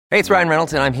Hey, it's Ryan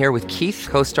Reynolds, and I'm here with Keith,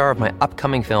 co-star of my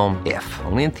upcoming film, If,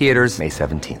 only in theaters May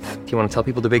 17th. Do you want to tell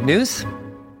people the big news?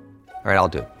 All right, I'll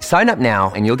do it. Sign up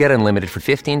now and you'll get unlimited for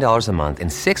 $15 a month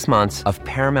and 6 months of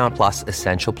Paramount Plus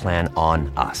Essential Plan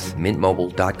on us.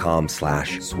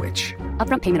 MintMobile.com/switch.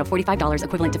 Upfront payment of $45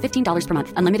 equivalent to $15 per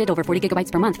month. Unlimited over 40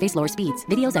 gigabytes per month. Face lower speeds.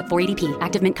 Videos at 480p.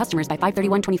 Active Mint customers by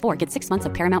 531.24 get 6 months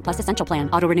of Paramount Plus Essential Plan.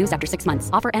 Auto renews after 6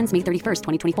 months. Offer ends May 31st,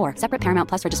 2024. Separate Paramount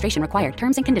Plus registration required.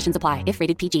 Terms and conditions apply if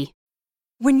rated PG.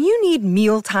 When you need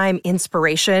mealtime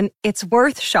inspiration, it's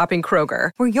worth shopping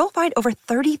Kroger, where you'll find over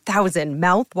 30,000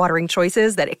 mouth-watering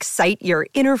choices that excite your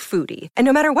inner foodie. And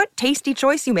no matter what tasty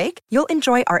choice you make, you'll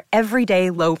enjoy our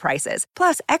everyday low prices,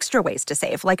 plus extra ways to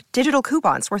save, like digital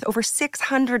coupons worth over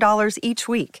 $600 each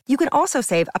week. You can also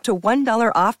save up to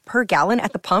 $1 off per gallon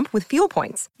at the pump with fuel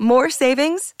points. More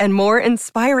savings and more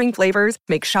inspiring flavors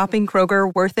make shopping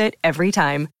Kroger worth it every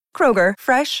time. Kroger,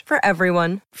 fresh for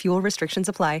everyone. Fuel restrictions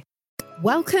apply.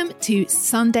 Welcome to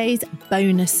Sunday's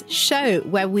bonus show,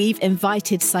 where we've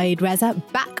invited Saeid Reza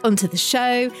back onto the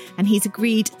show, and he's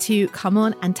agreed to come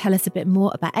on and tell us a bit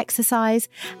more about exercise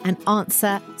and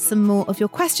answer some more of your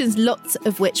questions, lots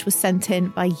of which were sent in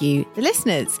by you, the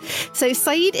listeners. So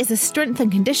Saeid is a strength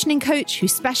and conditioning coach who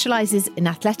specialises in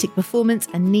athletic performance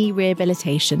and knee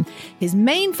rehabilitation. His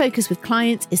main focus with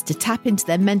clients is to tap into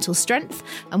their mental strength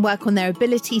and work on their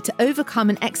ability to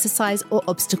overcome an exercise or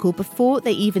obstacle before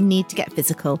they even need to get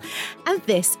physical. And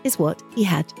this is what he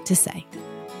had to say.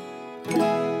 Tell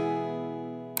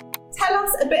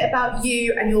us a bit about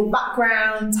you and your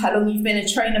background, how long you've been a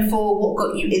trainer for, what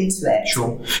got you into it.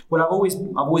 Sure. Well, I've always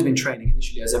been training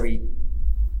initially, as every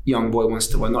young boy wants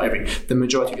to, well, not every, the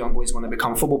majority of young boys want to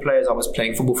become football players. I was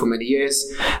playing football for many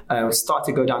years. Started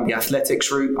to go down the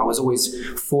athletics route. I was always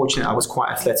fortunate. I was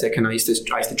quite athletic, and I used to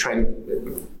train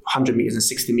 100 meters and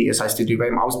 60 meters. I used to do I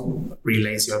was really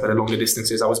lazy over the longer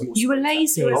distances. I was more. You were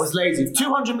lazy? I was lazy.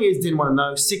 200 meters, didn't want to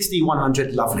know. 60,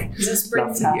 100, lovely. He's a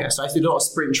sprinter. Lovely, yeah. So I used to do a lot of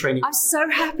sprint training. I'm so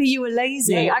happy you were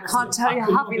lazy. Yeah, I can't tell you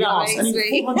how happy that makes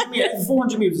me.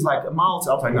 400 meters was like a mile.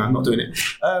 I was like, no, I'm not doing it.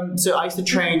 So I used to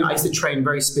train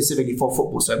very specifically for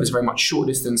football. So it was very much short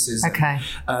distances. Okay.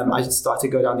 I started to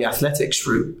go down the athletics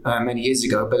route many years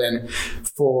ago, but then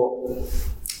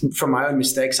from my own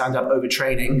mistakes, I ended up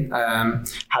overtraining,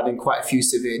 having quite a few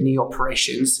severe knee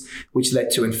operations, which led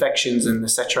to infections and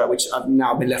etc., which I've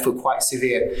now been left with quite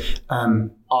severe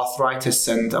arthritis,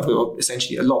 and I've got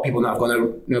essentially, a lot of people know I've got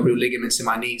no real ligaments in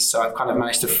my knees, so I've kind of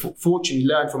managed to fortunately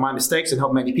learn from my mistakes and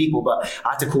help many people, but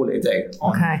I had to call it a day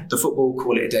on the football,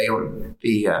 call it a day on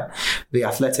the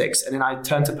athletics, and then I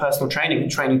turned to personal training and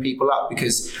training people up,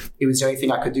 because it was the only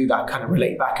thing I could do that kind of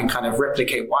relate back and kind of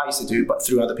replicate what I used to do, but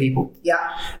through other people.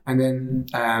 Yeah. And then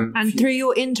and through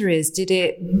your injuries, did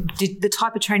the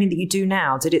type of training that you do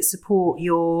now, did it support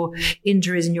your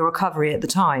injuries and your recovery at the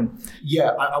time? Yeah,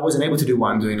 I wasn't able to do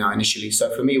what I'm doing now initially. So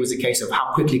for me, it was a case of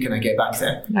how quickly can I get back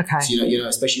there? Okay. So, you know,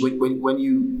 especially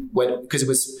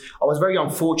because I was very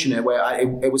unfortunate where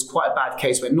it was quite a bad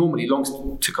case where normally,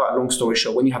 to cut a long story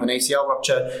short, when you have an ACL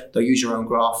rupture, they'll use your own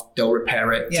graft, they'll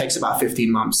repair it. It takes about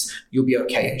 15 months. You'll be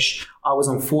okay-ish. I was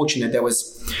unfortunate. There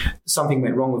was something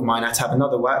went wrong with mine. I had to have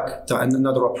another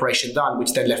operation done,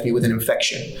 which then left me with an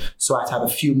infection. So I had to have a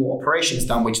few more operations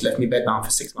done, which left me bedbound for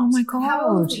 6 months. Oh my God. How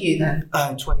old were you then?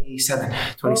 27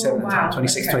 wow.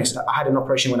 26, Okay. 27. I had an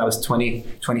operation when I was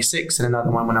 26 and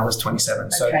another one when I was 27.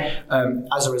 So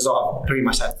as a result, I pretty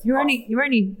much had... You're only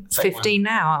 15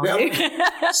 now, aren't you?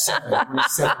 Seven,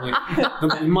 yeah.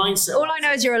 The mindset. All I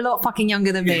know is you're a lot fucking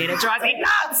younger than me, and it drives me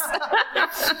nuts.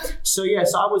 So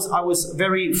yes, I was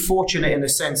very fortunate in the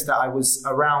sense that I was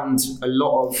around a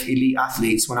lot of elite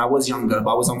athletes when I was younger,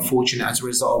 but I was unfortunate as a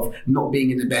result of not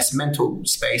being in the best mental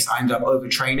space. I ended up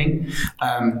overtraining,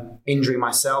 injuring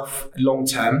myself long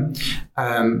term,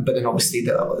 but then obviously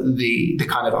the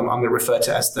kind of I'm going to refer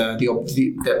to as the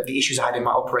issues I had in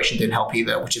my operation didn't help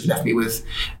either, which has left me with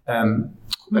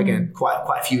again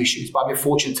quite a few issues. But I've been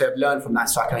fortunate to have learned from that,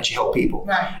 so I can actually help people.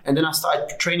 Right. And then I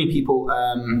started training people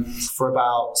for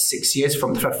about 6 years,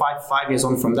 for 5 years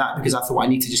on from that, because I thought I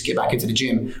need to just get back into the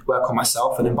gym, work on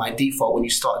myself, and then by default, when you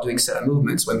start doing certain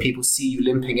movements, when people see you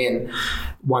limping in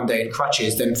one day in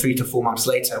crutches, then 3 to 4 months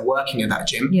later working at that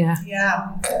gym,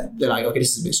 they're like, okay,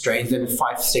 this is a bit strange. Then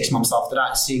 5-6 months after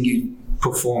that, seeing you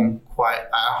perform quite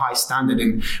a high standard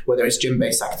in whether it's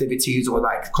gym-based activities or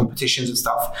like competitions and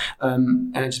stuff,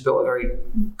 and I just built a very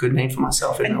good name for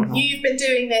myself. And you've been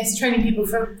doing this, training people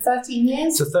for 13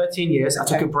 years? So 13 years. I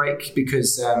took a break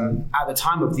because at the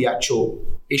time of the actual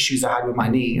issues I had with my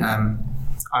knee,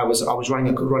 I was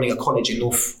running a college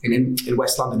in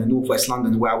West London, in northwest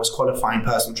London, where I was qualifying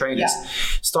personal trainers.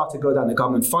 Started to go down the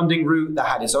government funding route that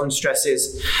had its own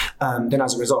stresses. Then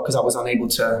as a result, because I was unable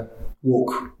to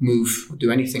walk, move,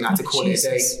 do anything, I had to call it a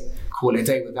day. Call it a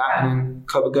day with that, and then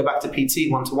go back to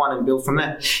PT 1-to-1 and build from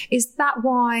there. Is that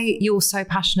why you're so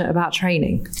passionate about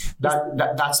training?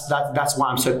 That's why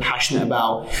I'm so passionate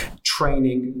about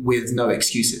training with no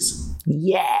excuses.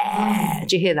 Yeah.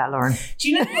 Did you hear that, Lauren? Do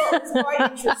you know what was quite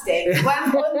interesting? When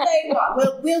on day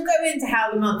one, we'll go into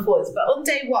how the month was, but on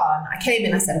day one, I came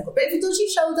in, I said, I've got a bit of a dodgy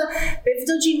shoulder, a bit of a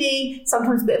dodgy knee,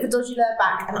 sometimes a bit of a dodgy lower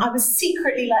back, and I was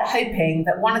secretly like hoping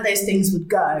that one of those things would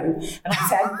go, and I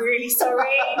said, I'm really sorry,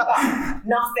 but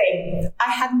nothing.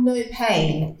 I had no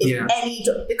pain in any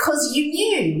because you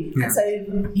knew, and so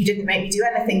you didn't make me do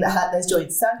anything that hurt those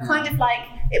joints. So I kind of like,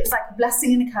 it was like a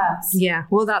blessing and a curse. Yeah,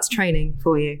 well, that's training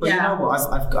for you. But you know what?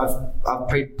 I've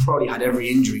probably had every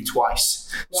injury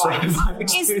twice. Right.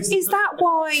 So is that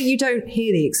why you don't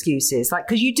hear the excuses? Like,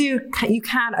 because you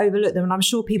can overlook them, and I'm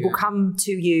sure people come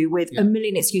to you with a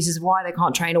million excuses of why they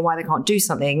can't train or why they can't do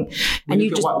something. We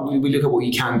look at what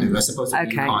you can do as opposed to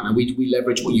what you can't, and we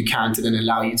leverage what you can to then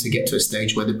allow you to get to a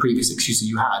stage where the previous excuses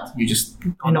you had, you just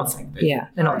are nothing.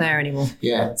 They're not there anymore.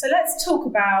 Yeah. So let's talk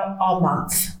about our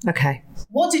month. Okay.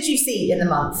 What did you see in the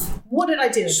month? What did I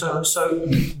do? So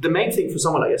the main thing for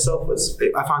someone like yourself was,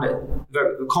 I found it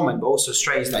very common, but also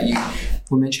strange that you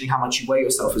were mentioning how much you weigh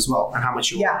yourself as well, and how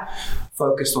much you're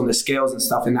focused on the scales and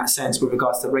stuff in that sense with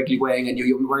regards to regularly weighing. And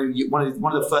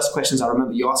one of the first questions I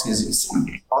remember you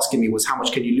asking me was, how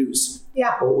much can you lose?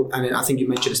 Yeah. And I think you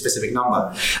mentioned a specific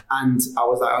number, and I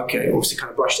was like, okay, obviously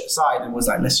kind of brushed it aside and was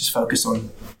like, let's just focus on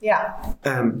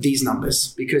these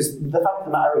numbers, because the fact of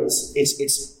the matter is,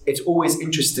 it's always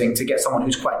interesting to get someone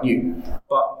who's quite new,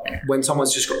 but when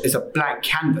someone's just got, it's a blank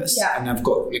canvas, and I've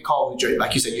got Nicole,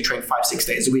 like you said, you train 5-6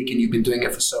 days a week and you've been doing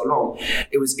it for so long.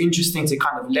 It was interesting to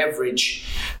kind of leverage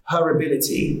her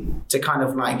ability to kind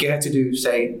of like get her to do,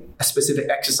 say, a specific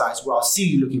exercise where I'll see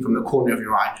you looking from the corner of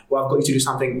your eye, where I've got you to do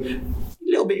something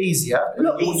a little bit easier.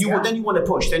 Then you want to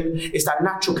push. Then it's that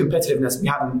natural competitiveness we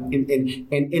have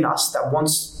in us that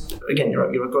once, again, you're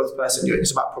a growth person,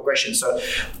 it's about progression. So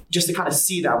just to kind of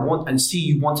see that and see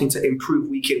you wanting to improve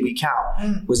week in, week out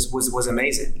was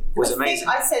amazing.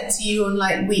 I said to you on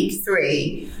like week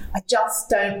 3, I just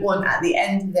don't want at the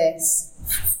end of this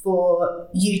for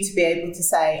you to be able to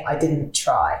say, I didn't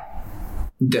try.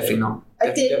 Definitely not. I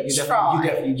did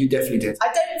try. You definitely did. I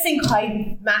don't think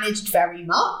I managed very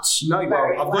much. No,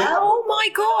 oh my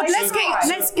God! Let's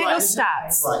get your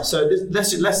stats. Right. So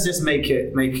let's just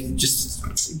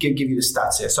give you the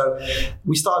stats here. So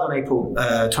we started on April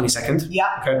 22nd.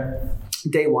 Yeah. Okay.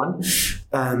 Day 1,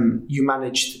 you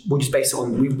managed, we'll just base it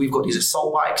on, we've got these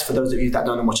assault bikes. For those of you that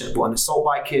don't know what an assault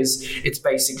bike is, it's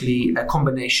basically a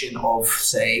combination of,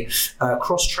 say, a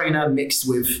cross trainer mixed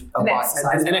with an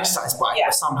exercise bike.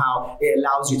 But somehow it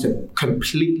allows you to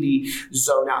completely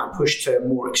zone out and push to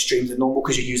more extremes than normal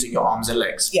because you're using your arms and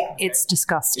legs. Yeah. It's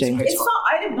disgusting. It's not,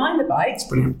 I didn't mind the bike. It's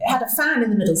brilliant. It had a fan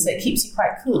in the middle, so it keeps you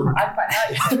quite cool. I quite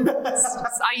like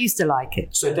it. I used to like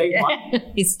it. So day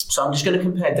 1, so I'm just going to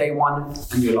compare day 1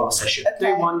 and your last session. Okay.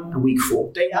 Day 1 and week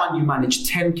 4. Day 1, you managed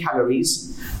 10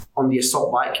 calories on the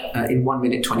assault bike in 1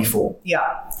 minute 24.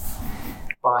 Yeah.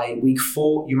 By week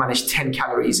 4, you managed 10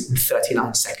 calories in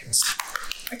 39 seconds.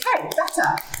 Okay,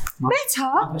 better.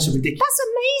 That's ridiculous. That's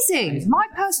amazing. My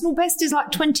personal best is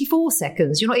like 24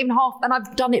 seconds. You're not even half, and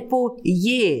I've done it for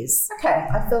years. Okay,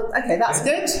 that's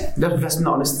good. That's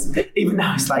not honest. Even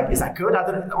now, it's like, is that good? I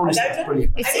don't know. Honestly, that's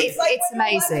brilliant. It's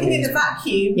amazing. In a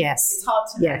vacuum, yes, it's hard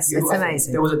to. Yes, it's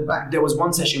amazing. There was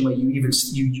one session where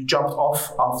you jumped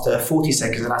off after 40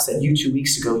 seconds, and I said, you 2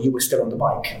 weeks ago, you were still on the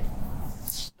bike.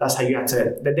 That's how you had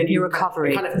to. Then your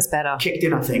recovery is better. Kicked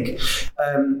in, I think.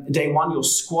 Day 1, your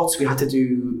squats, we had to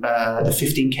do the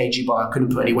 15 kg bar. I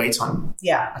couldn't put any weight on.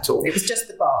 Yeah, at all. It was just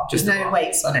the bar. Just no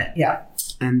weights on it. Yeah.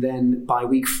 And then by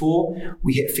week 4,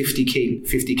 we hit 50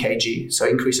 kg. So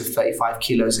increase of 35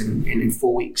 kilos in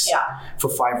 4 weeks. Yeah. For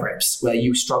 5 reps, where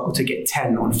you struggle to get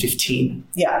 10 on 15.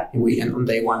 Yeah. On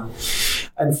day 1.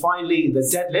 And finally, the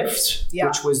deadlift,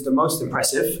 which was the most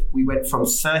impressive, we went from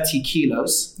 30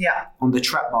 kilos on the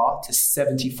trap bar to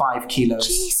 75 kilos.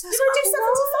 Jesus,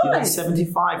 you did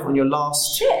 75 on your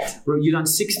last. Shit. You done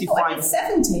 65. I did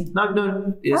 70.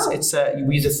 No.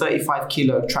 We used a 35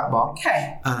 kilo trap bar.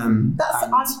 Okay. I'm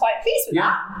quite pleased with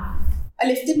that. I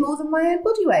lifted more than my own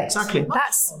body weight. Exactly.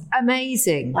 That's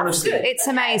amazing. Honestly. It's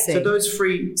amazing. So those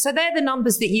three... So they're the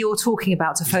numbers that you're talking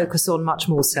about to focus on much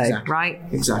more so, right?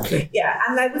 Exactly. Yeah,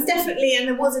 and there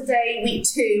was a day, week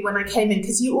 2, when I came in,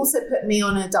 because you also put me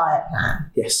on a diet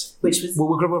plan. Yes. Which was...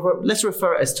 Well, let's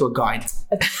refer it as to a guide.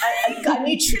 A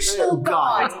nutritional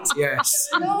guide. Yes.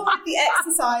 So along with the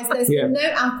exercise, there's been no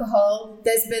alcohol.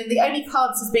 There's been, the only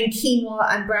carbs has been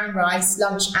quinoa and brown rice,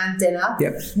 lunch and dinner.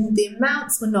 Yep. The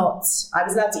amounts were not, I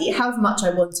was allowed to eat however much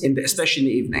I wanted. Especially in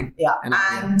the evening. Yeah.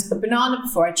 And a banana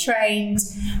before I trained.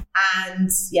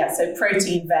 And so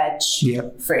protein, veg,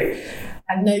 fruit.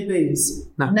 And no booze.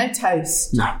 No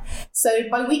toast. No. So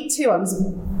by week 2, I was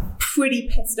pretty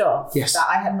pissed off that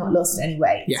I had not lost any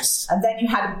weight. Yes. And then you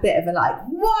had a bit of a like,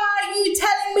 why are you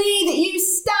telling me that you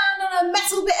stand on a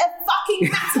metal bit of fucking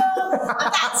metal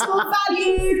and that's your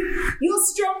value? You're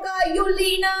stronger, you're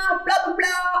leaner, blah, blah,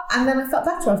 blah. And then I felt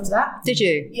better after that. Did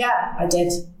you? Yeah, I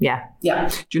did. Yeah. Yeah.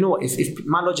 Do you know what? If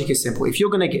my logic is simple, if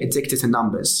you're going to get addicted to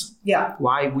numbers,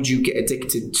 why would you get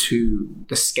addicted to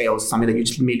the scales, something that you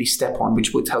just merely step on,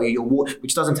 which will tell you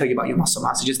which doesn't tell you about your muscle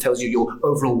mass, it just tells you your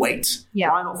overall weight.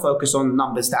 Yeah. Why not focus on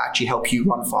numbers that actually help you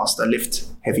run faster, lift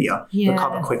heavier,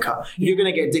 recover quicker? If you're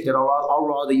going to get addicted, I'll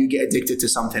rather you get addicted to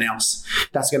something else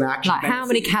that's going to actually like how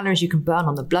many calories you can burn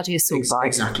on the bloody assault bike.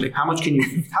 Exactly. How fast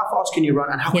can you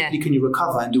run, and how quickly can you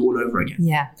recover and do all over again?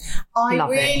 Yeah. I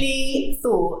really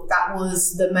thought that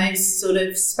was the most sort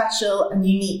of special and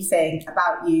unique thing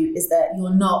about you, is that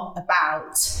you're not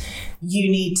about,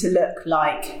 you need to look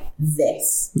like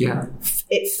this. Yeah.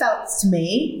 It felt to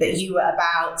me that you were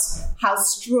about, how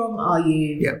strong are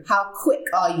you? Yeah. How quick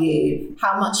are you?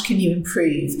 How much can you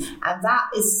improve? And that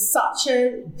is such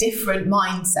a different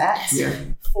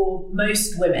mindset for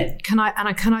most women. Can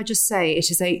I just say, it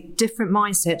is a different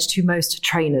mindset to most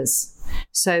trainers.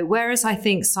 So whereas I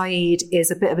think Saeid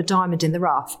is a bit of a diamond in the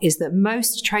rough, is that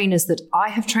most trainers that I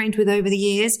have trained with over the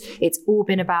years, it's all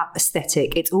been about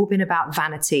aesthetic. It's all been about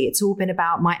vanity. It's all been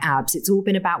about my abs. It's all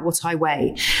been about what I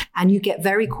weigh. And you get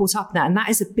very caught up in that. And that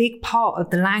is a big part of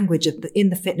the language in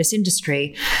the fitness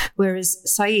industry. Whereas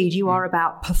Saeid, you are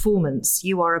about performance.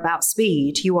 You are about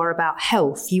speed. You are about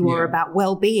health. You are about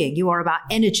well-being. You are about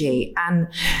energy. And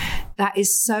that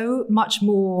is so much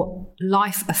more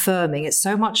life-affirming. It's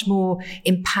so much more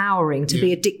empowering to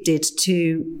be addicted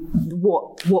to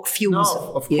what fuels you.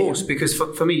 Of course, because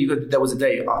for me, there was a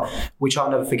day, which I'll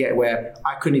never forget, where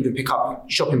I couldn't even pick up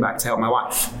shopping bag to help my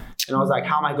wife. And I was like,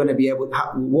 how am I going to be able,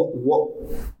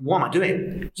 what am I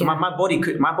doing? So my body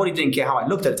didn't care how I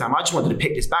looked at the time. I just wanted to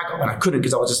pick this bag up, and I couldn't,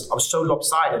 because I was so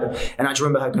lopsided. And I just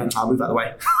remember her going, I'll move out of the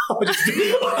way. I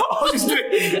was just doing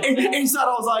it. Inside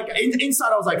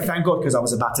I was like, thank God, because I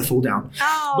was about to fall down.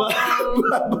 Oh.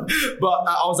 But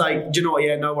I was like, do you know what?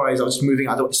 Yeah, no worries. I was just moving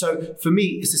out of the way. So for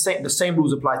me, it's the same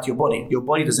rules apply to your body. Your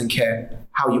body doesn't care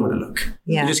how you want to look.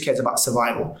 It just cares about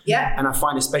survival. Yeah. And I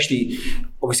find, especially,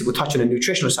 obviously we'll touch on the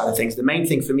nutritional side of things. The main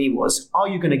thing for me was, are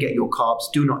you going to get your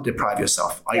carbs? Do not deprive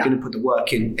yourself. Are you going to put the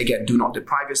work in? Again, do not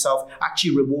deprive yourself.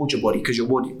 Actually reward your body, because your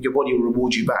body will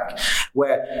reward you back.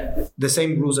 Where the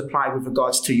same rules apply with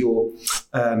regards to your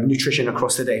nutrition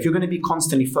across the day. If you're going to be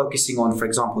constantly focusing on, for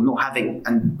example, not having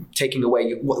and taking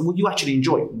away what you actually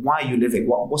enjoy, why are you living?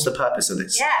 What's the purpose of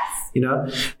this? Yes. You know,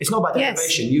 it's not about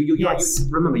deprivation. You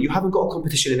remember, you haven't got a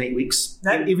competition in 8 weeks.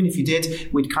 No. Even if you did,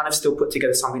 we'd kind of still put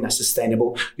together something that's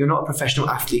sustainable. You're not a professional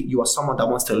athlete. You are someone that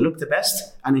wants to look the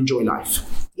best and enjoy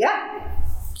life. Yeah.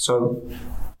 So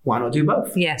why not do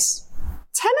both? Yes.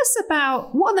 Tell us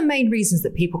about, what are the main reasons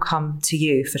that people come to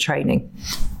you for training?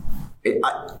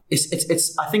 I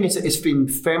think it's been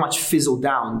very much fizzled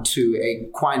down to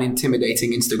quite an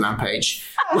intimidating Instagram page.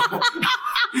 I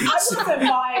wasn't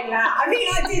buying that. I mean,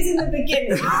 I did in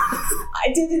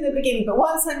the beginning. But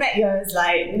once I met you, I was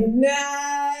like,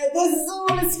 no, this is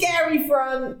all a scary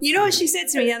front. You know what she said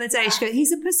to me the other day? She goes,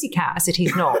 he's a pussycat. I said,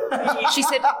 he's not. She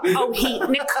said,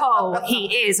 Nicole,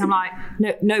 he is. I'm like,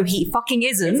 no, he fucking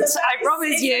isn't. I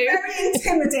promise you. It's a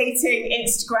very intimidating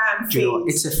Instagram feed. Do you know what?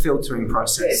 It's a filtering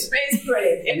process. It's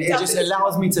brilliant. It just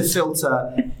allows me to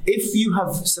filter. If you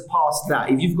have surpassed that,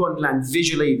 if you've gone and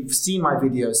visually seen my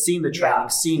videos, seen the training,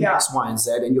 seen X, Y, and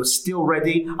Z, and you're still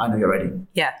ready, I know you're ready.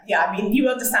 Yeah. Yeah, I mean, you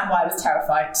understand why I was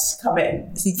terrified to come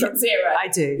in from zero. I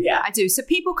do. Yeah. I do. So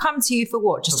people come to you for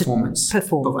what? Just performance.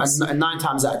 And 9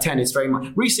 times out of 10, it's very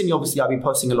much... Recently, obviously, I've been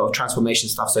posting a lot of transformation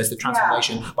stuff, so it's the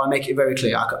transformation. But I make it very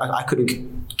clear, I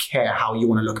couldn't care how you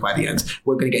want to look by the end.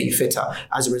 We're going to get you fitter.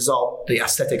 As a result, the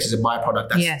aesthetics is a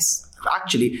byproduct.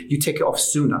 actually you take it off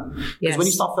sooner. Because Yes. when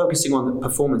you start focusing on the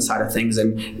performance side of things,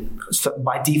 and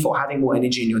by default having more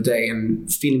energy in your day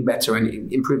and feeling better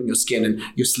and improving your skin and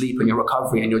your sleep and your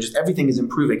recovery and everything is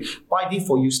improving, by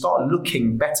default you start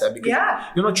looking better, because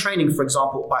you're not training, for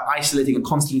example, by isolating and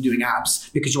constantly doing abs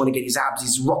because you want to get these abs,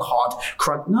 these rock hard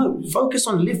crunch. No, focus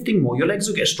on lifting more. Your legs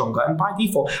will get stronger, and by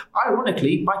default,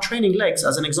 ironically, by training legs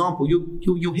as an example,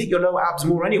 you'll hit your lower abs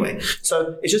more anyway.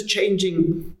 So it's just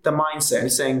changing the mindset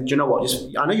and saying, do you know what,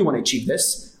 I know you want to achieve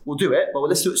this, we'll do it, but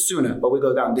let's do it sooner, but we'll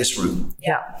go down this route.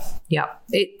 Yeah.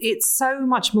 It's so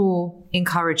much more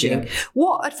encouraging.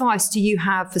 What advice do you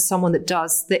have for someone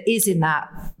that is in that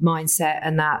mindset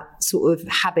and that sort of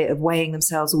habit of weighing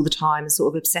themselves all the time and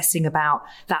sort of obsessing about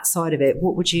that side of it?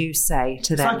 What would you say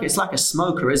to them? It's like a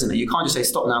smoker, isn't it? You can't just say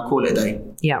stop now, call it a day.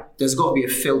 Yeah. There's got to be a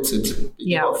filtered.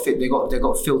 They got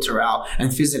to filter out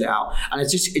and fizzle it out, and it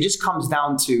just comes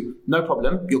down to, no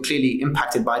problem, you're clearly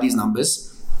impacted by these numbers.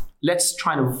 Let's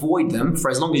try and avoid them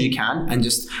for as long as you can, and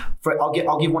I'll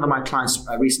give one of my clients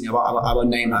recently. I won't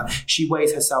name her. She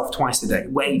weighed herself twice a day.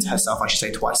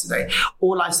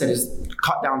 All I said is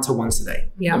cut down to once a day.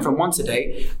 Yeah. And from once a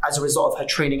day, as a result of her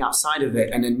training outside of it,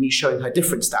 and then me showing her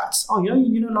different stats. Oh,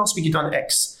 you know, last week you done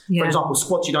X. For example,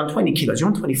 squats, you done 20 kilos. You're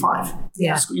on 25.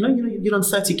 Yeah. You done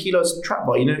 30 kilos trap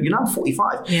bar. You're now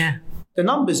 45. Yeah. The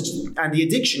numbers and the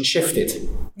addiction shifted.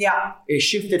 Yeah. It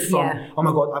shifted from, oh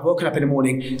my God, I've woken up in the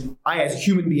morning, I as a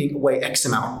human being weigh X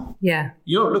amount. Yeah.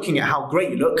 You're not looking at how great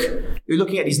you look. You're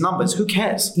looking at these numbers. Who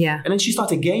cares? Yeah. And then she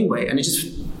started to gain weight, and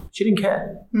she didn't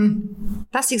care.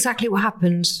 That's exactly what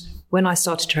happened when I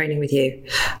started training with you.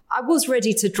 I was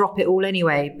ready to drop it all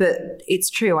anyway, but it's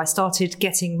true. I started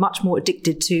getting much more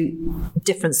addicted to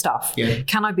different stuff. Yeah.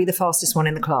 Can I be the fastest one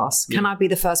in the class? Can I be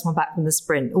the first one back from the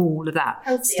sprint? All of that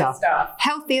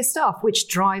Healthier stuff, which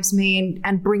drives me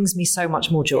and brings me so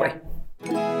much more joy.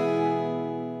 Yeah.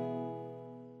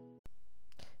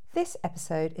 This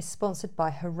episode is sponsored by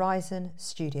Horizon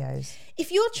Studios.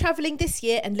 If you're travelling this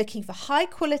year and looking for high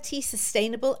quality,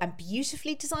 sustainable and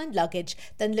beautifully designed luggage,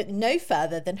 then look no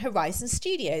further than Horizon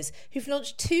Studios, who've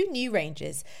launched 2 new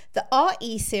ranges. The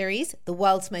RE series, the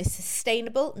world's most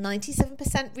sustainable 97%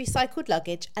 recycled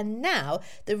luggage, and now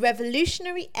the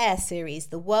revolutionary Air series,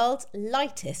 the world's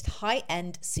lightest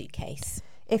high-end suitcase.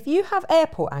 If you have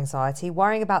airport anxiety,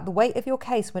 worrying about the weight of your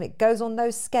case when it goes on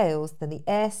those scales, then the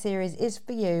Air series is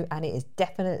for you, and it is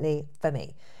definitely for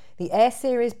me. The Air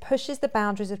series pushes the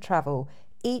boundaries of travel.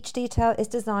 Each detail is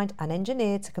designed and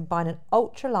engineered to combine an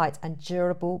ultralight and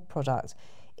durable product.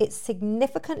 It's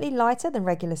significantly lighter than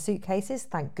regular suitcases.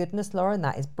 Thank goodness, Lauren,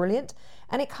 that is brilliant.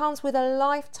 And it comes with a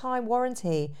lifetime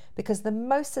warranty, because the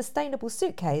most sustainable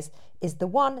suitcase is the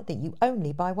one that you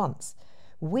only buy once.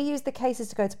 We used the cases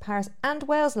to go to Paris and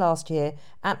Wales last year,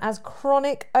 and as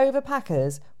chronic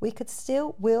overpackers, we could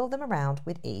still wheel them around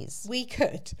with ease. We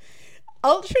could.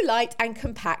 Ultra light and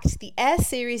compact, the Air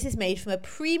series is made from a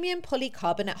premium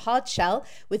polycarbonate hard shell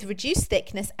with reduced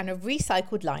thickness and a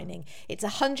recycled lining. It's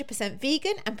 100%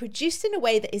 vegan and produced in a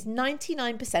way that is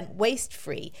 99%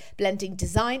 waste-free, blending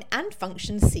design and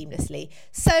function seamlessly.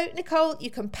 So, Nicole, you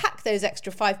can pack those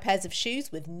extra 5 pairs of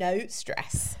shoes with no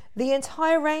stress. The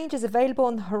entire range is available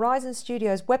on the Horizon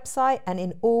Studios website and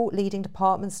in all leading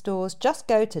department stores. Just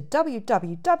go to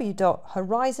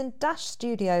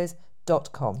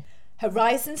www.horizon-studios.com.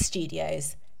 Horizon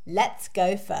Studios. Let's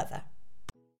go further.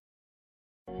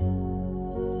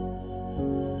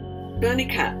 Bernie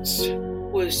Katz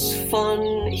was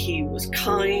fun, he was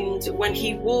kind. When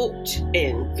he walked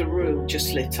in, the room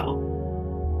just lit up.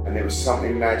 And there was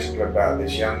something magical about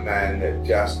this young man that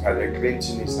just had a glint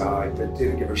in his eye, that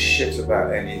didn't give a shit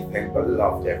about anything but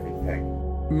loved everything.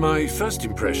 My first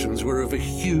impressions were of a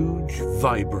huge,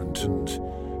 vibrant and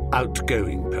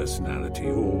outgoing personality,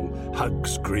 all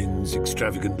hugs, grins,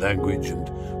 extravagant language and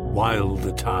wild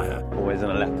attire. Always in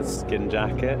a leopard skin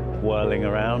jacket, whirling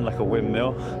around like a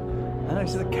windmill. I don't know,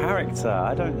 she's a character.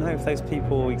 I don't know if those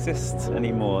people exist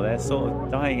anymore. They're sort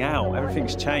of dying out.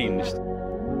 Everything's changed.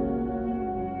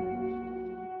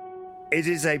 It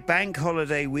is a bank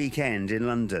holiday weekend in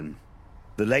London,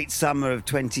 the late summer of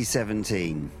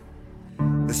 2017.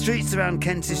 The streets around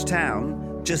Kentish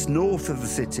Town, just north of the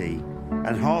city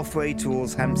and halfway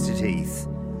towards Hampstead Heath,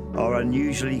 are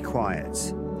unusually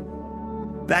quiet.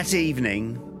 That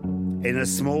evening, in a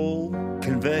small,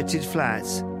 converted flat,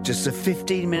 just a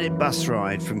 15-minute bus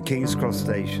ride from King's Cross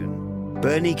Station,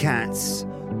 Bernie Katz,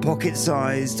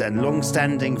 pocket-sized and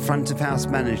long-standing front-of-house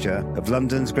manager of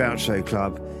London's Groucho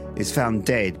Club, is found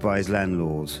dead by his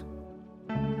landlord.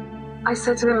 I I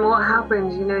said to him, what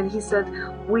happened, and he said,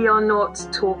 we are not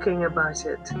talking about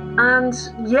it. And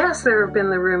yes, there have been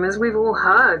the rumours, we've all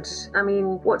heard. I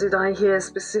mean, what did I hear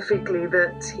specifically?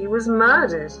 That he was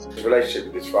murdered. His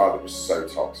relationship with his father was so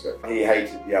toxic. He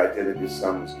hated the idea that his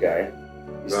son was gay.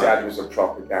 His dad was a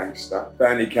proper gangster.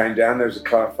 Bernie came down, there was a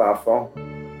kerfuffle.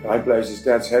 Guy blows his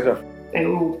dad's head off. They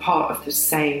were all part of the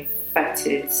same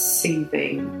fetid,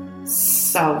 seething,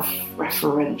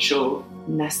 self-referential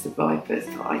nest of vipers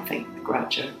that I think the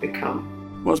Groucho have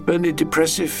become. Was Bernie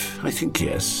depressive? I think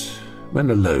yes. When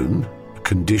alone, a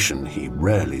condition he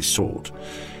rarely sought,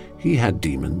 he had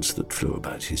demons that flew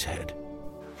about his head.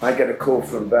 I get a call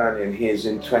from Bernie and he is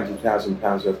in £20,000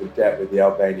 worth of debt with the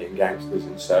Albanian gangsters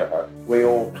in Soho. We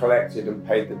all collected and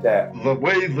paid the debt. The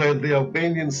way that the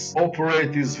Albanians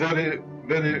operate is very,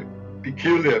 very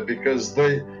peculiar because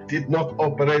they did not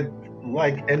operate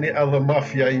like any other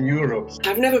mafia in Europe.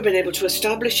 I've never been able to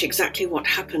establish exactly what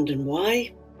happened and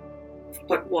why,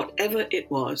 but whatever it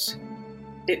was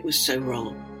so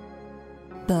wrong.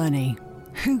 Bernie,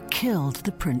 who killed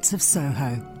the Prince of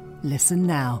Soho? Listen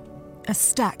now. A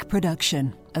Stack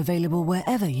production, available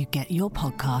wherever you get your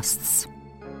podcasts.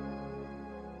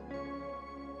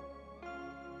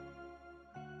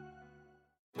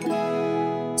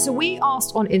 So we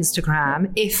asked on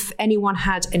Instagram if anyone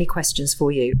had any questions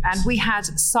for you, and we had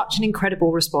such an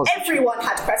incredible response. Everyone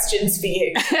had questions for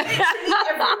you. Everyone.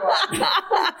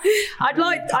 I'd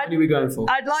like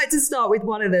to start with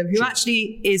one of them, who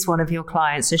actually is one of your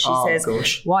clients, and she says,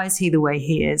 gosh. "Why is he the way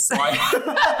he is?"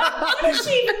 What does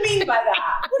she even mean by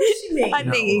that? What does she mean? I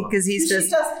think because he's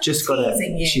Just got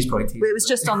teasing you. She's probably teasing. It was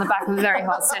just on the back of a very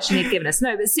hard session he'd given us.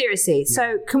 No, but seriously.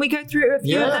 So can we go through a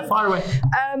few of them? Fire away.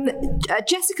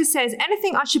 Jessica says,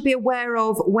 anything I should be aware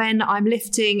of when I'm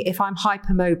lifting if I'm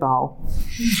hypermobile?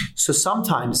 So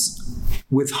sometimes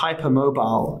with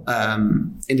hypermobile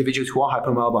individuals who are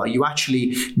hypermobile, you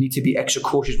actually need to be extra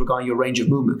cautious regarding your range of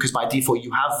movement because by default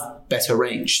you have better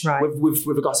range with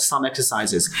regards to some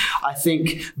exercises. I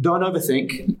think don't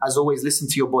overthink. As always, listen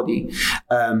to your body.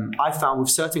 I found with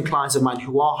certain clients of mine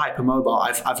who are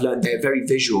hypermobile, I've learned they're very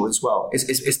visual as well.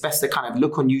 It's best to kind of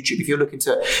look on YouTube. If you're looking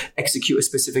to execute a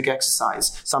specific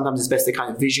exercise, sometimes it's best to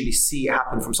kind of visually see it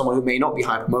happen from someone who may not be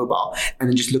hypermobile and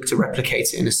then just look to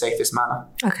replicate it in the safest manner.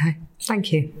 Okay.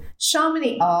 Thank you.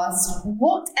 Shamini asked,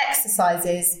 what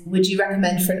exercises would you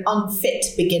recommend for an unfit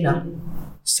beginner?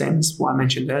 Same as what I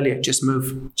mentioned earlier, just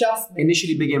move.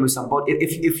 Initially begin with some body.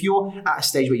 If you're at a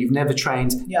stage where you've never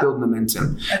trained, build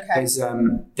momentum. Okay.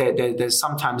 There's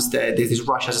sometimes there's this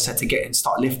rush, as I said, to get in,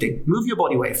 start lifting. Move your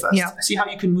body weight first. Yeah. See how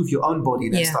you can move your own body,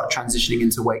 then start transitioning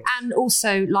into weight. And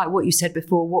also, like what you said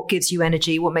before, what gives you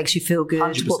energy, what makes you feel good,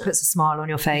 100%. what puts a smile on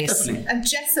your face. Definitely. And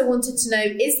Jessa wanted to know,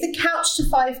 is the couch to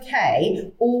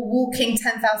 5K or walking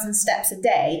 10,000 steps a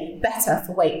day better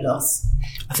for weight loss?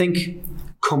 I think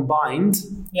combined,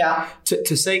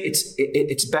 to say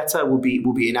it's better will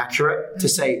be inaccurate. Mm-hmm. To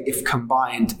say if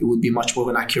combined, it would be much more of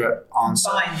an accurate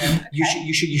answer. Combine them. Okay.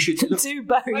 You should look. Do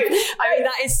both. I mean,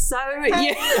 that is so.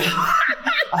 Yeah.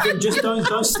 I think just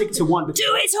don't stick to one. But do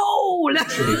it all.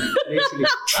 Literally,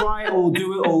 try it all,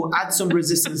 do it all. Add some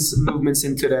resistance movements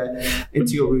into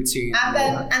your routine.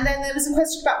 And then there was a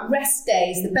question about rest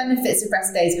days, the benefits of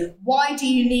rest days. Why do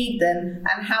you need them,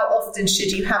 and how often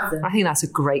should you have them? I think that's a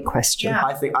great question. Yeah.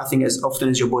 I think as often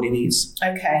as your body needs.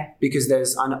 Okay. Because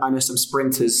I know some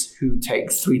sprinters who take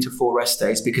 3 to 4 rest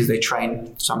days because they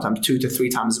train sometimes 2 to 3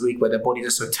 times a week where their bodies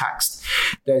are so taxed.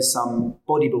 There's some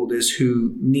bodybuilders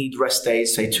who need rest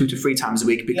days, say 2 to 3 times a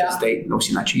week because they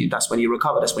obviously naturally that's when you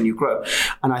recover, that's when you grow.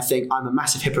 And I think I'm a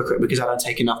massive hypocrite because I don't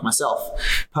take enough myself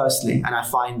personally. And I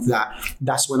find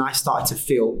that's when I started to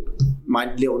feel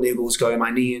my little niggles go in my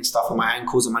knee and stuff, and my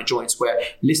ankles and my joints, where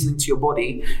listening to your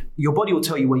body will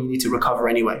tell you when you need to recover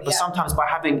anyway. But sometimes by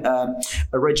having a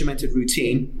regimented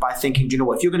routine, by thinking, do you know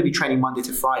what, if you're going to be training Monday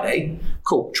to Friday,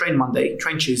 cool, train Monday,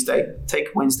 train Tuesday, take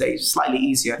Wednesday, slightly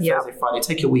easier, Thursday, Friday,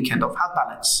 take your weekend off, have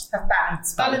balance.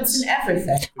 Balance in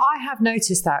everything. I have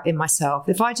noticed that in myself.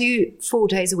 If I do 4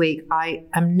 days a week, I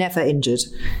am never injured.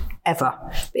 Ever.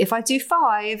 But if I do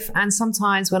 5, and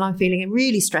sometimes when I'm feeling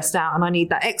really stressed out and I need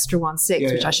that extra 1,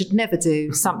 6, which I should never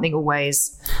do, something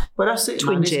always but that's it,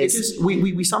 twinges. Man. It's just,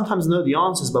 we sometimes know the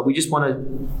answers, but we just want to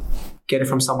get it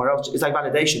from somewhere else. It's like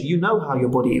validation. You know how your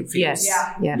body feels. Yes.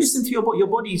 Listen to your body. Your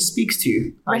body speaks to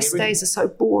you. Rest days are so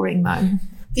boring though.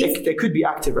 There could be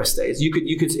active rest days. You could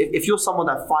if you're someone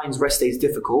that finds rest days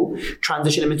difficult,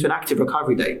 transition them into an active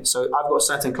recovery day. So I've got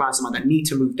certain clients of mine that need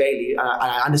to move daily, and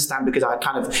I understand because I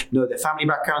kind of know their family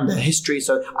background, their history,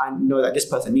 so I know that this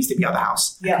person needs to be out of the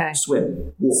house. Yeah. Okay.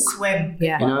 Swim, walk. Swim.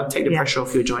 Yeah. Take the pressure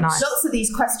off your joints. Nice. Lots of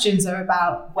these questions are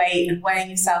about weight and weighing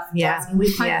yourself and dieting.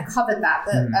 We've kind of covered that.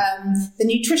 The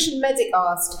nutrition medic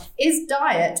asked, is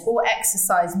diet or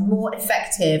exercise more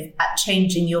effective at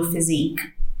changing your physique?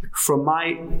 From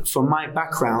my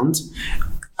background,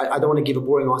 I don't want to give a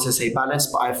boring answer and say balance,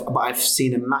 but I've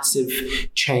seen a massive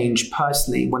change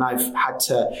personally when I've had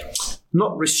to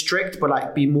not restrict, but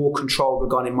like be more controlled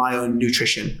regarding my own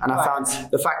nutrition. And I found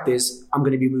the fact is I'm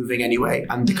going to be moving anyway,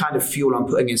 and the kind of fuel I'm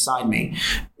putting inside me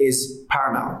is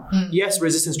paramount. Yes,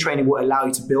 resistance training will allow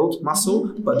you to build muscle,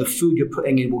 but the food you're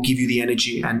putting in will give you the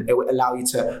energy, and it will allow you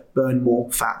to burn more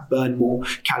fat, burn more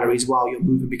calories while you're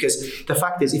moving. Because the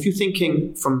fact is, if you're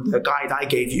thinking from the guide I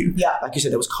gave you, like you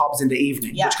said, there was carbs in the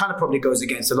evening, which kind of probably goes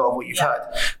against a lot of what you've heard.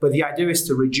 But the idea is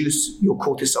to reduce your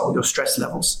cortisol, your stress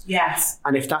levels. Yes.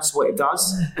 And if that's what it does,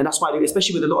 and that's why I do,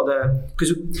 especially with a lot of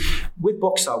because with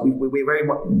Boxer, we're very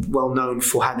well known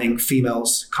for having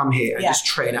females come here and just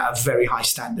train at a very high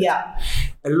standard. Yeah.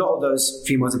 A lot of those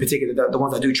females in particular, the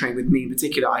ones that do train with me in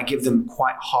particular, I give them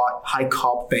quite high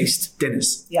carb based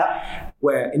dinners. Yeah.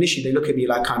 Where initially they look at me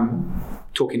like I'm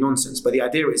talking nonsense. But the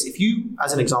idea is, if you,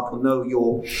 as an example, know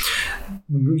you're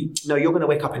going to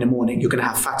wake up in the morning, you're going to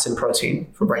have fats and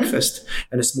protein for breakfast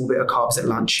and a small bit of carbs at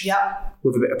lunch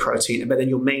with a bit of protein. But then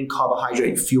your main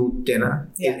carbohydrate fueled dinner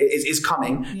is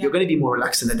coming. Yeah. You're going to be more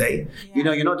relaxed in the day.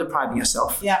 Yeah. You're not depriving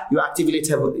yourself. Yeah. Your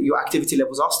activity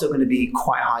levels are still going to be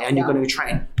quite high, and you're going to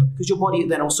train. Because your body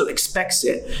then also expects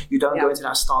it. You don't go into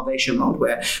that starvation mode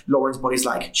where Lauren's body's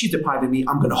like, she's depriving me,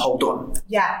 I'm going to hold on.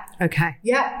 Yeah. Okay.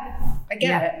 Yeah. I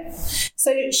get it.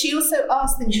 So she also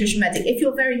asked the nutrition medic, if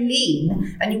you're very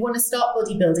lean and you want to start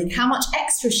bodybuilding, how much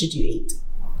extra should you eat?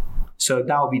 So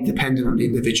that will be dependent on the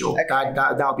individual. Okay.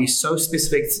 That will be so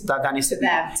specific that needs to be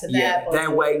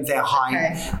their weight, their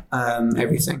height,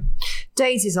 everything.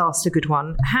 Daisy's asked a good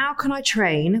one. How can I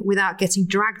train without getting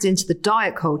dragged into the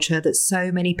diet culture that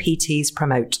so many PTs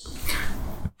promote?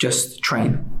 Just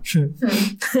train.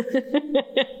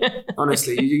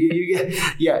 Honestly,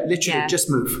 literally, just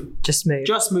move. Just move.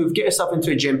 Just move. Get yourself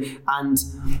into a gym. And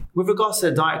with regards to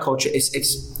the diet culture, it's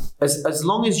as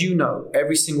long as you know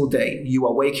every single day you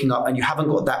are waking up and you haven't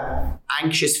got that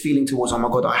anxious feeling towards, oh my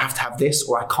God, I have to have this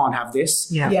or I can't have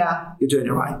this. Yeah. You're doing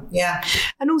it right. Yeah.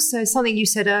 And also something you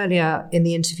said earlier in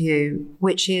the interview,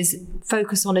 which is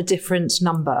focus on a different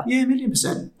number. Yeah,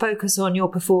 1,000,000%. Focus on your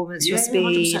performance, your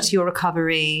speed, 100%. Your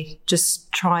recovery.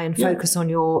 Just try and focus on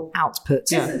your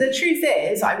output. Yeah. The truth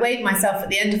is, I weighed myself at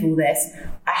the end of all this.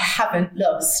 I haven't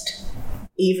lost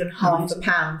even half a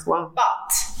pound. Wow.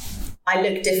 But I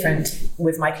look different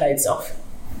with my clothes off.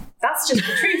 That's just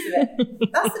the truth of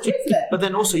it. That's the truth of it. But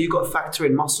then also you've got to factor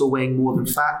in muscle weighing more than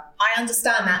fat. I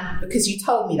understand that because you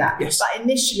told me that. Yes. But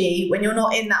initially, when you're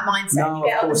not in that mindset, you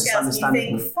get on the scales and you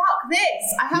think, fuck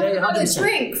this. I haven't had a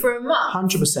drink for a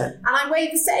month. 100%. And I weigh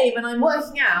the same and I'm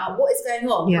working out what is going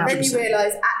on. Yeah, and then you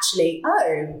realise, actually,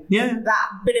 that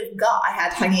bit of gut I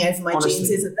had hanging over my jeans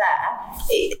isn't there.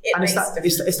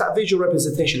 It's that visual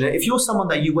representation. If you're someone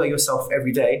that you weigh yourself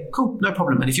every day, cool, no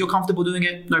problem. And if you're comfortable doing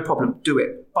it, no problem, do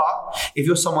it. But if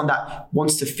you're someone that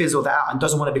wants to fizzle that out and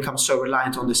doesn't want to become so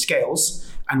reliant on the scales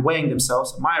and weighing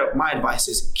themselves, my advice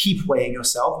is keep weighing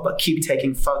yourself, but keep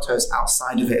taking photos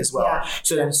outside of it as well. Yeah.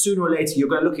 So then sooner or later, you're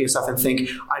going to look at yourself and think,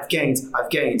 I've gained,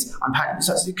 I'm happy.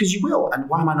 Because you will. And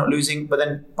why am I not losing? But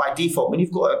then by default, when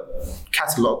you've got a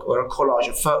catalogue or a collage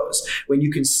of photos, when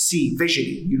you can see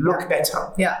visually, you look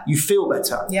better. Yeah. You feel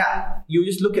better. Yeah. You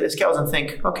just look at the scales and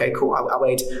think, okay, cool. I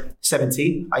weighed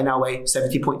 70. I now weigh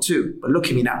 70.2. But look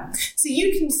at me now. So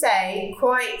you can say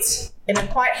in a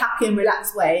quite happy and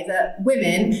relaxed way that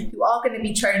women who are going to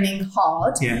be training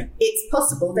hard, it's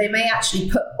possible they may actually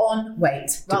put on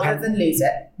weight rather than lose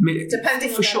it,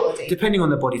 depending on their body. Depending on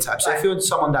the body type. So if you're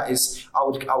someone that is, I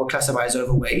would classify as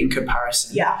overweight in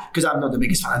comparison. Yeah. Because I'm not the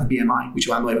biggest fan of the BMI, which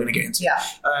I'm not even going to get into.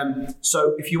 Yeah.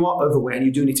 So if you are overweight and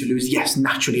you do need to lose, yes,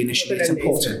 naturally initially it's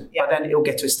important. Yeah. But then it'll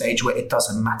get to a stage where it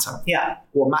doesn't matter. Yeah.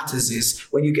 What matters is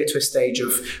when you get to a stage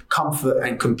of comfort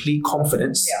and complete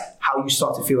confidence, how you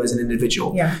start to feel as an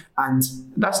individual. Yeah. And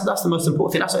that's the most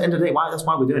important thing. That's at the end of the day. That's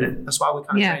why we're doing it. That's why we're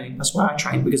kind of training. That's why I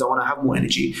train, because I want to have more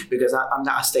energy, because I'm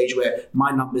at a stage where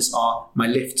my numbers are my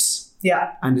lifts.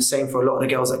 Yeah. And the same for a lot of the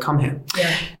girls that come here.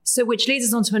 Yeah. So which leads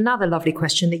us on to another lovely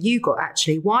question that you got,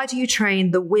 actually. Why do you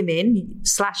train the women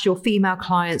 / your female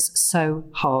clients so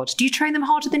hard? Do you train them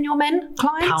harder than your men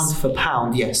clients? Pound for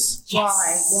pound, yes. Why?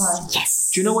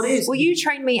 Yes. Do you know what it is? Well, you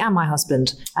train me and my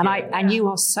husband, and you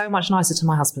are so much nicer to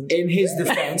my husband. In his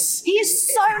defence, he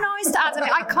is so nice to Adam.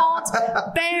 I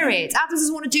can't bear it. Adam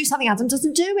doesn't want to do something. Adam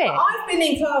doesn't do it. I've been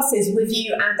in classes with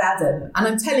you and Adam, and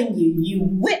I'm telling you, you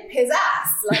whip his ass.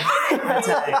 Like,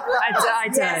 I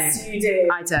don't. Yes, you do.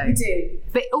 I don't. You do.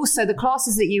 But also the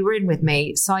classes that you were in with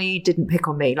me, Saeed didn't pick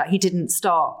on me. Like, he didn't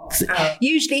start.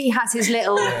 Usually he has his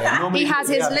little,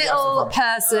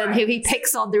 person who he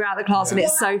picks on throughout the class, and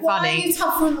it's so funny. Why are you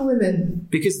tougher on the women?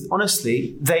 Because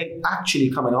honestly, they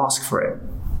actually come and ask for it.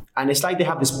 And it's like they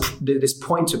have this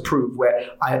point to prove,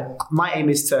 where my aim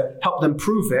is to help them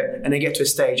prove it and then get to a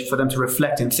stage for them to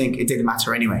reflect and think it didn't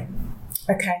matter anyway.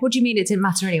 Okay. What do you mean it didn't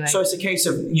matter anyway? So it's a case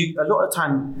of a lot of the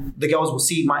time the girls will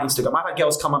see my Instagram. I've had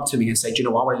girls come up to me and say, do you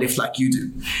know what, I want to lift like you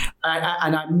do.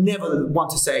 And I never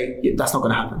want to say, that's not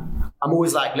going to happen. I'm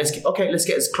always like, let's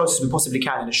get as close as we possibly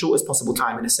can in the shortest possible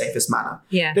time in the safest manner.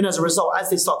 Yeah. Then as a result, as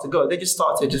they start to go, they just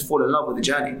start to just fall in love with the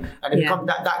journey. And it becomes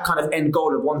that kind of end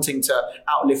goal of wanting to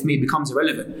outlift me becomes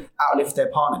irrelevant. Outlift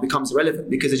their partner becomes irrelevant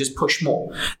because they just push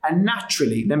more. And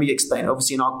naturally, let me explain,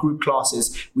 obviously in our group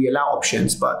classes, we allow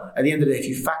options, but at the end of the day, if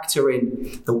you factor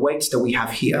in the weights that we have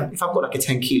here, if I've got like a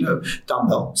 10 kilo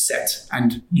dumbbell set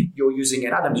and you're using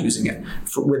it, Adam's using it,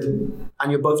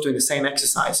 and you're both doing the same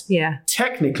exercise,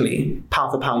 technically,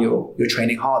 pound for pound, you're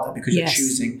training harder because you're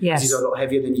choosing. Because he's a lot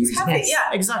heavier than you.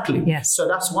 Exactly. Yes. So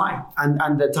that's why.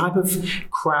 And the type of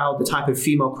crowd, the type of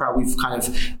female crowd we've kind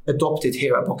of adopted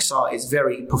here at Boxar is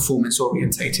very performance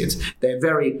orientated. They're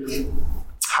very...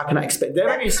 How can I expect? They're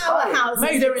very inspiring.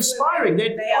 Mate, they're inspiring.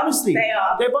 They're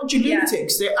a bunch of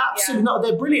lunatics. They're absolutely not.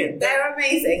 They're brilliant. They're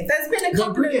amazing. There's been a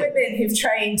couple of women who've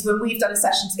trained when we've done a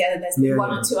session together. There's been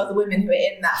one or two other women who are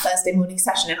in that Thursday morning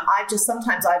session, and I've just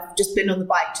been on the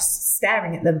bike just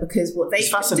staring at them because what they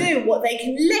can do, what they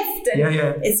can lift,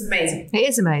 and it's amazing. It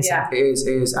is amazing. Yeah. It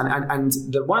is, and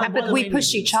the one. But we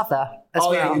push each other. As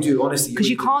well. Yeah, you do, honestly. Because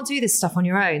you can't do this stuff on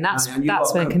your own. That's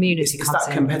where community comes in. It's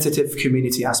that competitive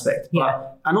community aspect.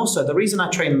 And also, the reason I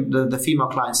train the female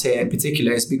clients here in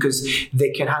particular is because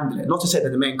they can handle it. Not to say that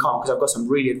the men can't, because I've got some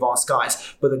really advanced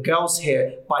guys, but the girls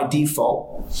here, by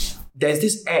default, there's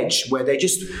this edge where they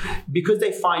just, because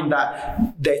they find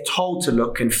that they're told to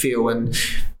look and feel and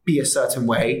be a certain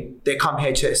way, they come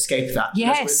here to escape that.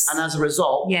 Yes. And as a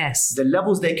result, the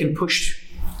levels they can push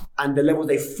and the levels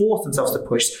they force themselves to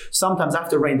push, sometimes I have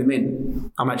to rein them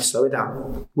in. I might just slow it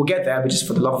down. We'll get there, but just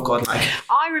for the love of God.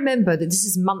 I remember that this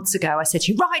is months ago. I said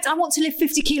to you, right, I want to lift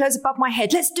 50 kilos above my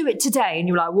head. Let's do it today. And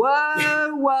you were like,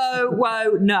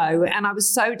 whoa, no. And I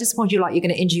was so disappointed. You're like, you're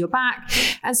going to injure your back.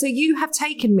 And so you have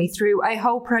taken me through a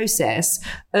whole process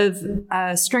of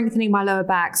strengthening my lower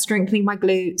back, strengthening my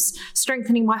glutes,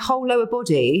 strengthening my whole lower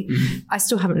body. Mm-hmm. I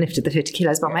still haven't lifted the 50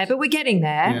 kilos above my head, but we're getting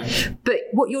there. Yeah. But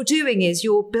what you're doing is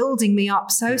you're building me up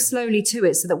so slowly to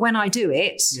it so that when I do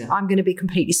it, I'm going to be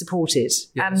completely supported.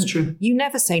 Yeah, and that's true. You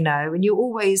never say no, and you're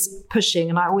always pushing,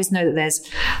 and I always know that there's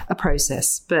a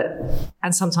process,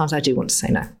 and sometimes I do want to say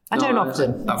no. I don't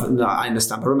often. No, I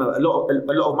understand. But remember, a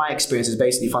lot of my experience is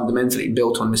basically fundamentally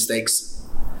built on mistakes.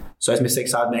 So it's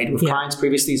mistakes I've made with clients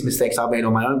previously, it's mistakes I've made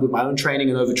on my own with my own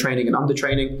training and overtraining and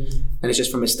undertraining, and it's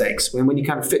just from mistakes. When you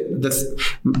kind of fit,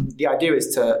 the idea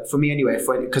is to, for me anyway,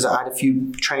 because I had a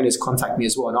few trainers contact me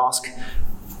as well and ask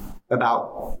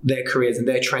about their careers and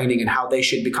their training and how they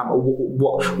should become,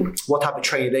 what type of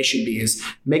trainer they should be, is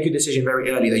make a decision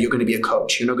very early that you're going to be a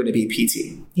coach. You're not going to be a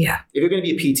PT. Yeah. If you're going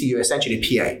to be a PT, you're essentially a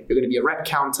PA. You're going to be a rep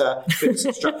counter, fitness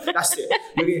instructor. That's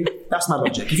it. That's my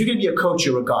logic. If you're going to be a coach,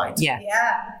 you're a guide. Yeah.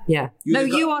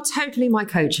 You are totally my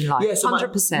coach in life. Yeah,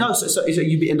 100%. So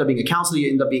you end up being a counselor,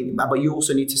 but you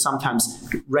also need to sometimes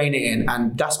rein it in.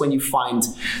 And that's when you find,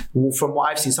 from what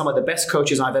I've seen, some of the best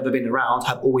coaches I've ever been around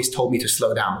have always told me to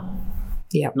slow down.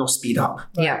 Yeah. Not speed up.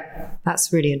 Yeah.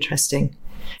 That's really interesting.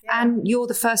 Yeah. And you're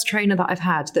the first trainer that I've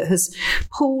had that has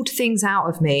pulled things out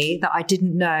of me that I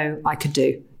didn't know I could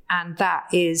do. And that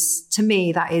is, to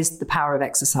me, that is the power of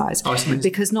exercise.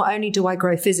 Because not only do I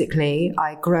grow physically,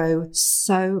 I grow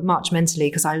so much mentally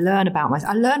because I learn about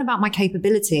my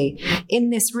capability in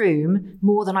this room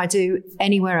more than I do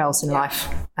anywhere else in life.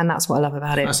 And that's what I love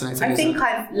about it. I think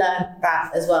I've learned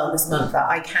that as well this month, that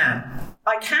I can.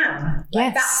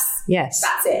 Yes.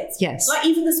 That's it. Yes. Like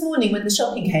even this morning when the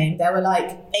shopping came, there were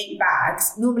like 8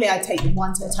 bags. Normally I take them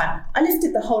one at a time. I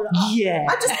lifted the whole lot up. Yeah.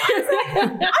 I can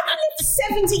lift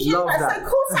 70 kilos. So of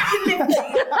course I can lift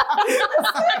it.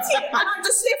 30, and I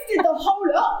just lifted the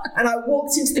whole up and I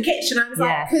walked into the kitchen. I was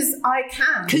like, because I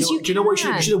can. Do you know what?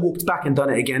 You should have walked back and done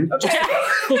it again.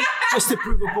 Just to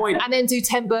prove a point. And then do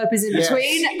 10 burpees in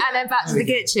between and then back to the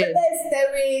kitchen.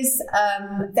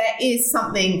 But there is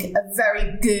something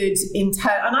very good in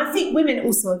turn. And I think women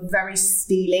also are very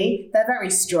steely. They're very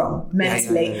strong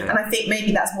mentally. Yeah. And I think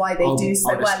maybe that's why they do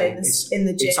so well in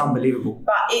the gym. It's unbelievable.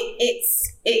 But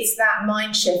it's that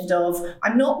mind shift of,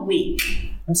 I'm not weak,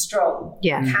 I'm strong.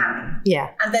 Yeah. I can.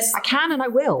 Yeah. And I can and I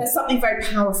will. There's something very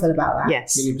powerful about that.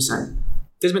 Yes. 1,000,000%.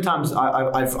 There's been times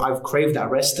I've craved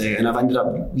that rest day and I've ended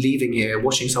up leaving here,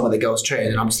 watching some of the girls train,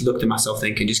 and I'm just looked at myself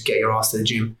thinking, just get your ass to the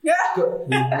gym. Yeah.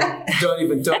 Don't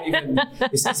even.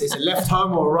 It's a left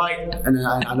home or a right, and then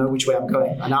I know which way I'm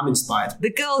going, and I'm inspired.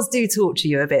 The girls do torture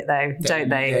you a bit though, don't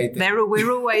they?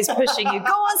 We're always pushing you.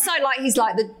 Go on, Saeid, like he's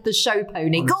like the show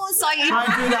pony. Go on, Saeid. Try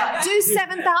and do that. Do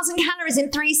 7,000 calories in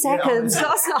 3 seconds.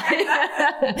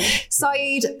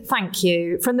 Saeid, thank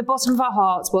you from the bottom of our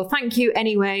hearts. Well, thank you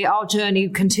anyway. Our journey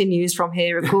continues from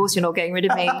here. Of course, you're not getting rid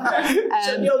of me.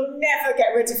 You'll never get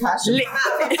rid of passion.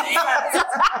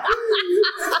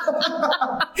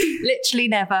 Literally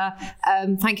never.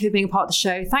 Thank you for being a part of the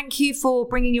show. Thank you for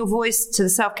bringing your voice to the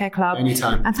Self-Care Club.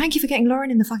 Anytime. And thank you for getting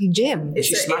Lauren in the fucking gym.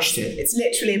 She smashed it. It's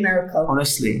literally a miracle.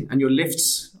 Honestly. And your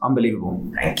lifts,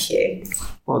 unbelievable. Thank you.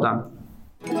 Well done.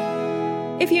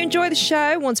 If you enjoy the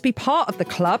show, want to be part of the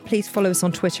club, please follow us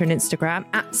on Twitter and Instagram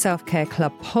at Self-Care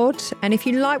Club Pod. And if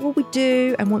you like what we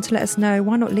do and want to let us know,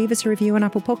 why not leave us a review on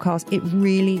Apple Podcasts? It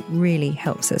really, really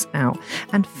helps us out.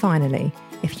 And finally,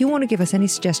 if you want to give us any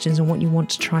suggestions on what you want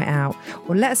to try out,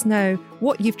 or let us know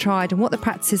what you've tried and what the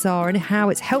practices are and how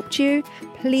it's helped you,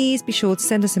 please be sure to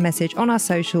send us a message on our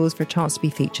socials for a chance to be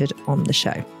featured on the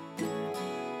show.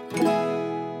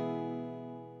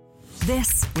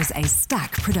 This was a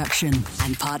Stack production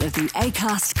and part of the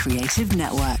Acast Creative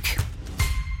Network.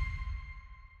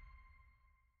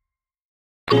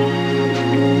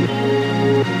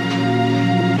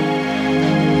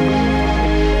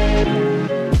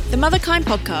 The Motherkind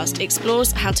podcast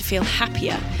explores how to feel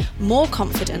happier, more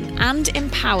confident and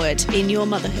empowered in your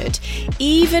motherhood,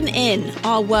 even in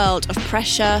our world of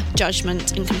pressure,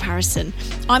 judgment and comparison.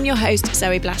 I'm your host,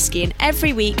 Zoe Blaski, and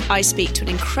every week I speak to an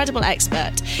incredible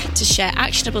expert to share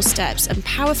actionable steps and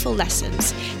powerful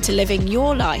lessons to living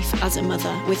your life as a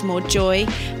mother with more joy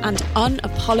and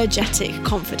unapologetic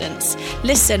confidence.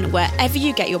 Listen wherever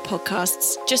you get your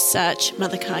podcasts. Just search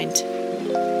Motherkind.